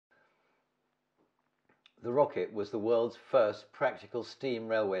The Rocket was the world's first practical steam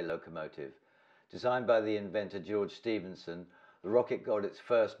railway locomotive. Designed by the inventor George Stephenson, the Rocket got its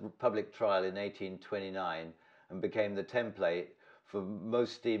first public trial in 1829 and became the template for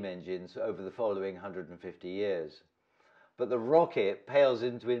most steam engines over the following 150 years. But the Rocket pales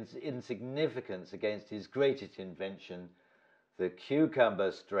into insignificance against his greatest invention, the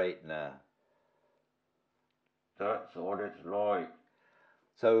cucumber straightener. That's what it's like.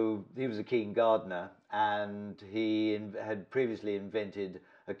 So he was a keen gardener, and he had previously invented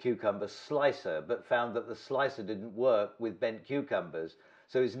a cucumber slicer, but found that the slicer didn't work with bent cucumbers.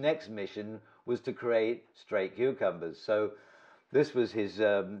 So his next mission was to create straight cucumbers. So this was his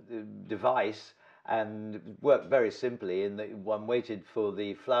device, and it worked very simply in that one waited for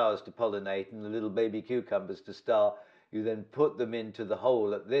the flowers to pollinate and the little baby cucumbers to start. You then put them into the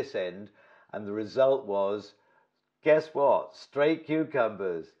hole at this end, and the result was, guess what? Straight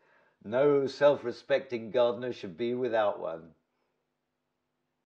cucumbers. No self-respecting gardener should be without one.